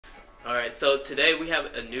Alright, so today we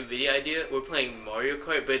have a new video idea. We're playing Mario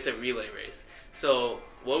Kart, but it's a relay race. So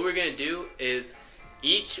what we're going to do is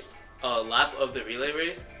each lap of the relay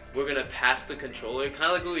race, we're going to pass the controller. Kind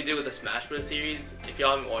of like what we did with the Smash Bros. Series. If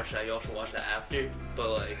y'all haven't watched that, y'all should watch that after. But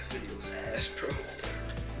like... video's ass, bro.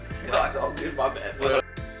 No, it's all good, my bad, bro.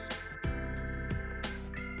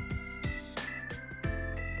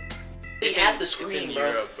 Half the screen, bro.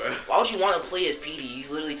 Europe, bro. Why would you want to play as PD? He's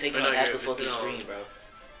literally taking up half the fucking screen, bro.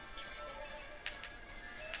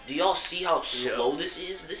 Do y'all see how slow this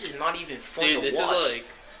is? This is not even fun to watch. Dude, this is like...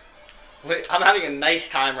 Wait, I'm having a nice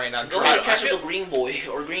time right now. Go ahead and catch up the green boy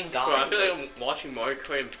or green guy. Bro, I feel like I'm watching Mario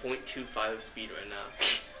Kart in 0.25 speed right now.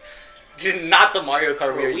 This is not the Mario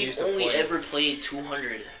Kart we were used to play. We've only ever playing. played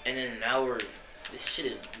 200, and then now we're... This shit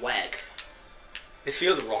is whack. This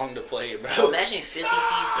feels wrong to play, bro. Bro, imagine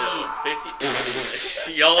 50cc.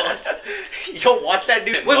 50. Yo, watch that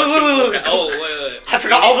dude. Wait. Oh, wait.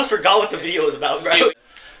 I almost forgot what the video was about, bro.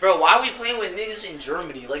 Bro, why are we playing with niggas in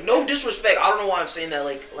Germany? Like, no disrespect. I don't know why I'm saying that.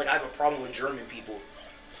 Like I have a problem with German people.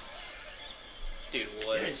 Dude,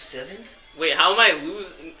 what? You're in 7th? Wait, how am I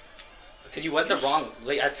losing? Because you went the wrong...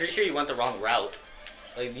 Like, I'm pretty sure you went the wrong route.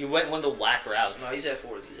 Like, you went one of the whack routes. No, he's at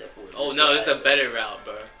 4th. He's at 4th. Oh, no, it's the better route,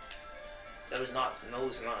 bro. That is not... No,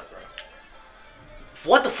 it's not, bro.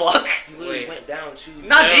 What the fuck? He literally went down to...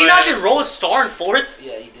 Nah, did he not just roll a star in 4th?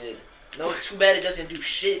 Yeah, he did. No, too bad it doesn't do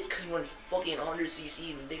shit, because we're in fucking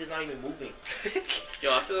 100cc and the nigga's not even moving.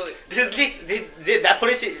 Yo, I feel like... Did that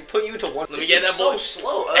put you into one... Let me get that so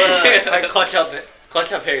slow. Alright, clutch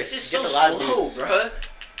up, Harris. This is so slow, bro.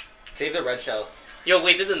 Save the red shell. Yo,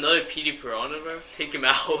 wait, there's another PD Piranha, bro. Take him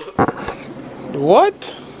out.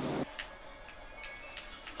 What?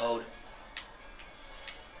 Hold.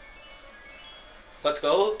 Let's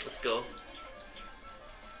go. Let's go.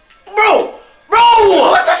 Bro!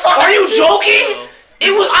 What the fuck? Are you joking? Bro.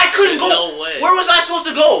 It was... I couldn't go. No way. Where was I supposed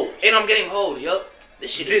to go? And I'm getting hold. Yup.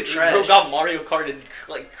 This shit is trash. Bro got Mario Karted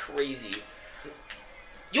like crazy.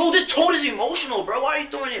 Yo, this toad is emotional, bro. Why are you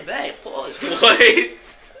throwing it back? Pause. What?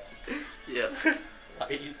 Yeah. Why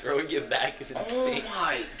are you throwing it back? It's insane. Oh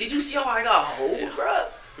my. Did you see how I got hold, bro?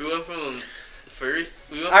 We went from first...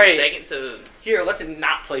 We went from second to... Here, let's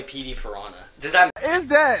not play PD Piranha. Does that... Is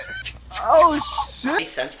that... Oh, shit. Make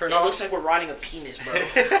sense for It looks like we're riding a penis, bro.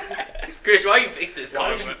 Chris, why you pick this car,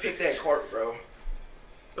 Why did you pick that cart, bro?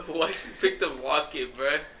 Why you pick the rocket,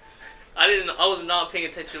 bro? I was not paying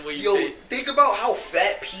attention to what you said. Yo, think about how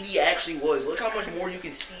fat PD actually was. Look how much more you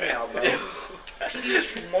can see now, bro. PD was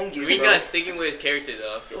humongous, Green bro. guy's sticking with his character,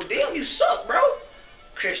 though. Yo, damn, you suck, bro.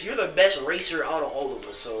 Chris, you're the best racer out of all of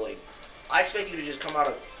us, so, like, I expect you to just come out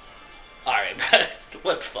of... Alright, bro.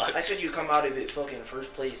 What the fuck? I expect you to come out of it fucking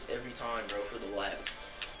first place every time, bro, for the lap.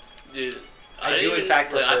 Dude, I do in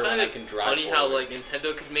fact prefer I find when it I can drive funny forward. how like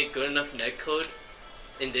Nintendo could make good enough netcode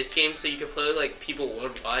in this game so you can play with like people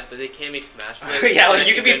worldwide, but they can't make Smash Bros. Yeah, like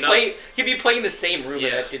you could be playing the same room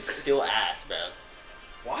and that shit's still ass, bro.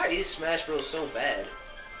 Why is Smash Bros so bad?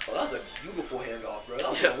 Oh, that was a beautiful handoff, bro. That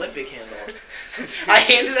was an Olympic handoff. I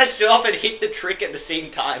handed that shit off and hit the trick at the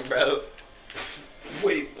same time, bro.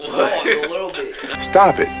 Wait, pause a little bit.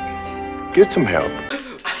 Stop it. Get some help.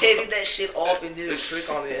 I handed that shit off and did a trick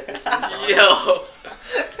on it at the same time. Yo.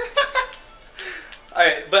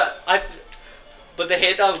 Alright, but the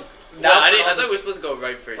handoff... Well, I thought we were supposed to go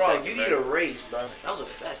right first. Bro, you need a race, bro. That was a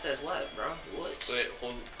fast-ass lap, bro. What? Wait,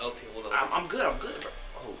 hold LT, hold on. I'm good, bro.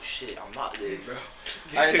 Oh, shit, I'm not good, bro.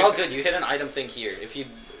 Alright, it's all good. You hit an item thing here. If you...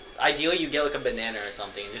 Ideally, you get like a banana or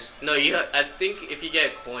something. Just no, I think if you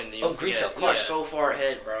get a coin, then you green shell. You are so far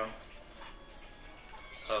ahead, bro.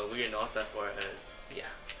 Oh, we are not that far ahead. Yeah.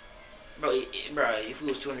 Bro, if it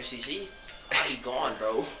was 200cc, I'd be gone,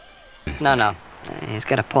 bro. No. He's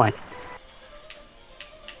got a point.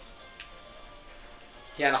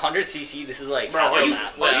 Yeah, in 100cc, this is like bro, half are a you,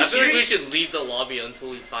 map. Are I you feel like we serious? should leave the lobby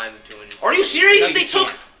until we find the 200. Are you serious? No, you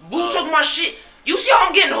can't. Blue took my shit. You see how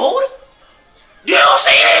I'm getting hold? You don't see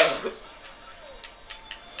this?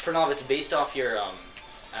 Pranav, it's based off your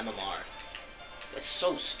MMR. That's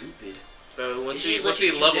so stupid. So once They we should let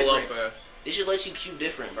you level queue up, different. bro. They should let you queue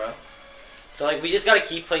different, bro. So like we just gotta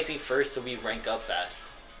keep placing first so we rank up fast.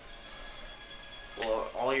 Well,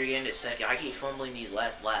 all you're getting is second. I keep fumbling these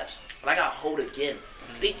last laps, but I got hold again.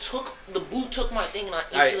 The boot took my thing and I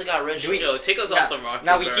instantly got red. Yo, take us off the rocket.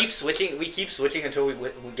 Now we keep switching. We keep switching until we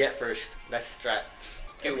get first. That's the strat.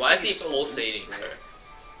 Dude, why is he pulsating, bro?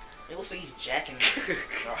 It looks like he's jacking me.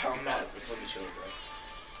 No, I'm not. Just let me chill, bro.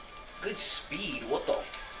 Good speed. What the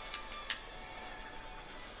f...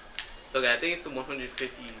 Look, I think it's the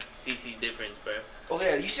 150cc difference, bro. Oh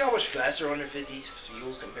yeah, you see how much faster 150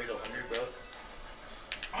 feels compared to 100, bro?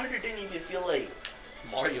 100 didn't even feel like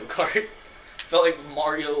Mario Kart. Felt like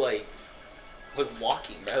Mario like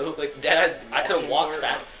walking, bro. Like that. I could have walked Kart,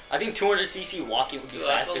 fast. I think 200cc walking would be Dude,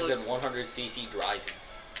 I faster feel than 100cc driving.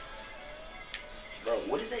 Bro,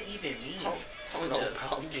 what does that even mean? I don't know,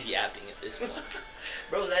 bro. I'm just yapping at this point.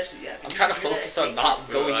 Bro, it's actually yeah. I'm trying to focus on not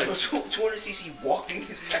going. 200cc walking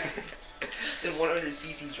is faster than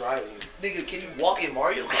 100cc driving. Nigga, can you walk in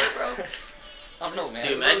Mario Kart, bro? I don't know, man.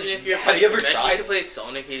 Dude, imagine if you're Have you ever imagine tried? you play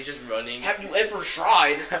Sonic, he's just running. Have you ever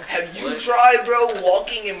tried? Have you What? tried, bro,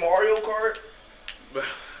 walking in Mario Kart? Bro,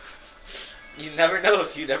 You never know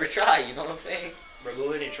if you never try. You know what I'm saying? Bro, go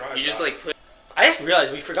ahead and try. you just bro. like put. I just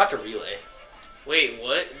realized we forgot to relay. Wait,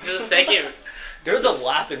 what? Just a second. There was a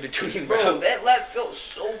lap in between, Bro, bro. that lap felt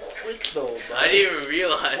so quick though, bro. I didn't even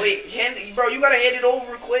realize. Wait, bro, you gotta hand it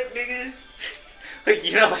over quick, nigga. Like,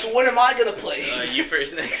 you know, So when am I gonna play? You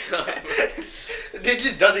first next up. it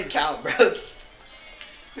just doesn't count, bro.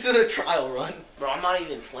 This is a trial run. Bro, I'm not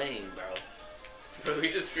even playing, bro. Bro, we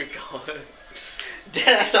just forgot.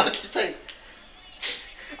 Then I was just like,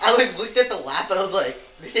 I like looked at the lap and I was like,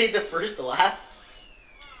 this ain't the first lap.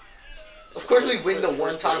 Of course we win the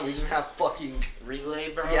one time we didn't have fucking,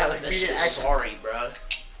 Relay, bro. Yeah, like, that we shit. didn't act- Sorry, bro.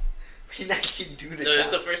 we didn't actually do the No,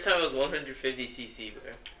 it's the challenge. first time it was 150cc,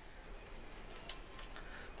 bro.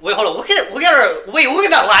 Wait, hold on, look at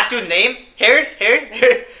that last dude's name. Harris?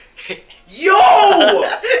 Yo!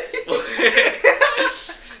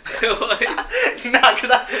 What? Nah,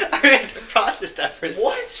 cause I had to process that for a second.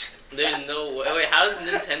 What? There's no way. Wait, how does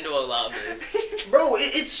Nintendo allow this? Bro,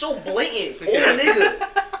 it's so blatant. Old nigga.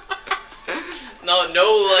 No,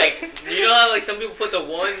 like, you know how, like, some people put the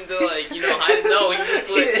one to, like, you know, hide. No, he just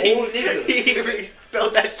put. Old nigga. He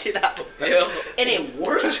spelled that shit out. Yo. And it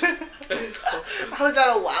worked? How is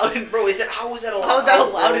that allowed in? Bro, how is that allowed? How is that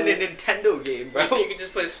allowed bro? in a Nintendo game, bro? You think you can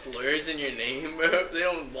just put slurs in your name, bro? They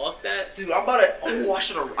don't block that? Dude, I'm about to. Oh, I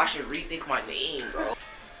should rethink my name, bro.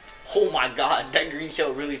 Oh my god, that green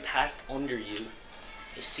shell really passed under you.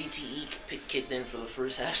 His CTE kicked in for the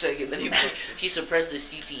first half second, then he suppressed the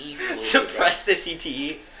CTE for a little Suppress the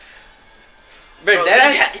CTE. Bro,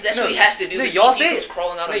 that's what he has to do. No, The y'all CTE think comes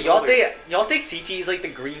crawling out no, of y'all nowhere. think CTE is like the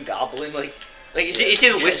Green Goblin, like it just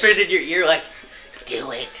Yes. whispers in your ear like,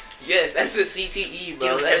 do it. Yes, that's the CTE,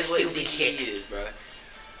 bro. Do That is some what stupid CTE shit. is, bro.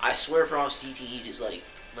 I swear, bro, CTE just like.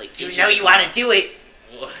 You know you want to do it.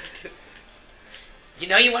 What? You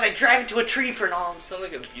know you want to drive into a tree for nom. You sound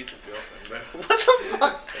like an abusive girlfriend, bro. What the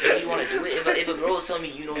fuck? You know you want to do it. If a girl is telling me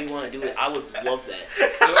you know you want to do it, I would love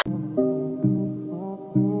that.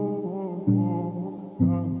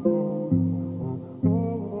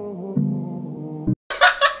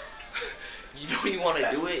 You know you want to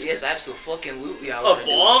do it? Yes, absolutely. I A want to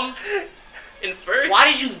do it. bomb? In first?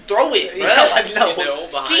 Why did you throw it, bro? Yeah, I know. They're all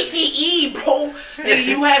behind me. CTE, bro. Nigga,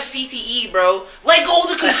 you have CTE, bro. Let go of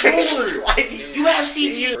the controller. Why is he? You have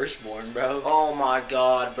CTE. Firstborn, bro. Oh my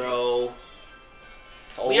god, bro.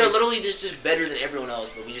 It's We are always- literally just better than everyone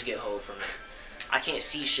else, but we just get hoed from it. I can't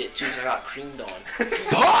see shit too, so I got creamed on.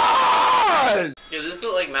 Yo, this is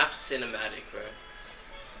like map cinematic, bro.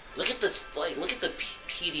 Look at the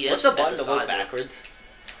PDFs. What's the at button the to look side. backwards?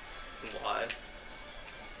 Why?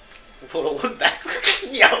 Hold on, look backwards.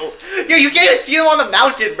 Yo, you can't even see them on the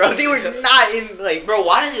mountain, bro. They were not in like. Bro,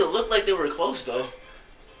 why does it look like they were close though?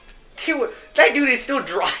 They were. That dude is still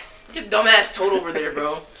dry. Look at dumbass Toad over there,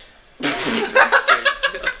 bro.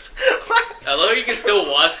 I love you can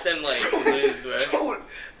still watch them like lose, bro.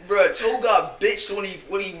 Toad got bitched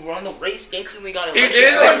when he run the race. Instantly got Dude,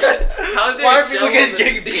 electrocuted. how did Why are it people show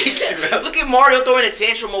getting the- beat, bro? Look at Mario throwing a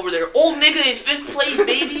tantrum over there. Old nigga in 5th place,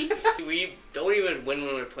 baby. We don't even win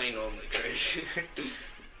when we're playing normally, Krish.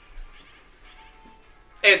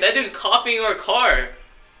 Hey, that dude's copying our car.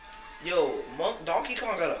 Yo, Donkey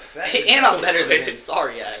Kong got a fat. Hey, and I'm better than him.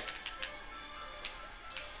 Sorry, ass.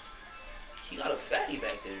 He got a fatty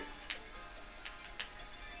back there.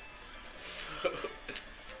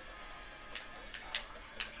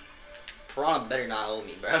 Piranha better not owe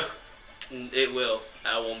me, bro. It will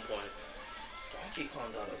at one point. Donkey Kong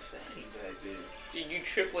got a fatty back there. Dude, you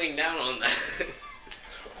tripling down on that.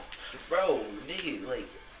 Bro, nigga, like,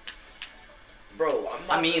 bro, I'm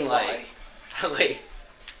not. I mean, gonna like, lie.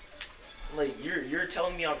 Like you're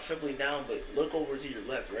telling me I'm tripling down, but look over to your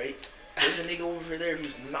left, right? There's a nigga over there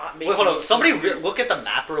who's not making. Wait, hold on. it Somebody through. look at the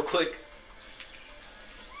map real quick.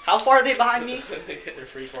 How far are they behind me? They're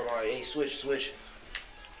free for all. Hey, switch.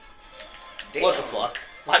 Damn. What the fuck?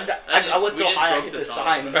 I went we so just high I broke hit the the song,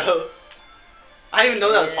 sign, bro. bro. I didn't even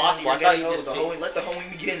know that was Yeah, possible. you're I thought getting you just. hoed. Let the hoeing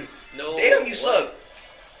begin. No. Damn, you what? suck.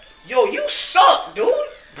 Yo, you suck, dude.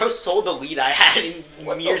 Bro sold the lead I had in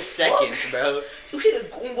What mere the seconds, fuck? bro. You hit a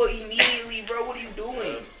Goomba immediately, bro. What are you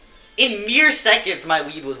doing? In mere seconds, my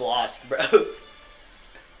lead was lost, bro.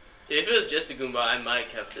 If it was just a Goomba, I might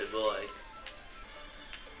have kept it, but like...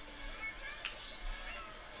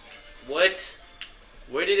 What?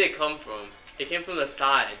 Where did it come from? It came from the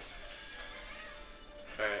side.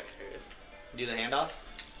 Alright, here it is. Do the handoff.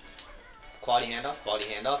 Quality handoff. Quality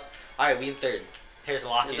handoff. Alright, we in third. Here's the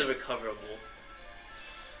lock It's in. a recoverable.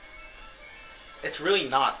 It's really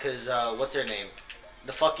not, because, what's her name?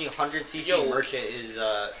 The fucking 100cc Yo. merchant is,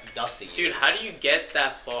 dusting you. Dude, how do you get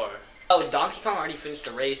that far? Oh, Donkey Kong already finished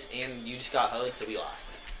the race, and you just got hoed, so we lost.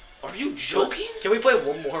 Are you joking? Can we play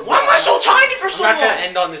one more? Why am I so tiny for so I'm not long? trying to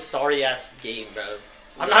end on this sorry-ass game, bro.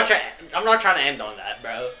 I'm not trying to end on that,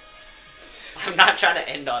 bro. I'm not trying to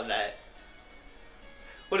end on that.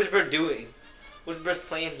 What is bro doing? What's bro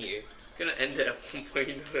playing here? It's gonna end it at one point,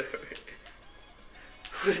 you know that, right?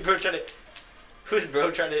 Who's bro trying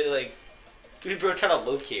to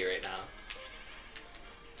locate right now?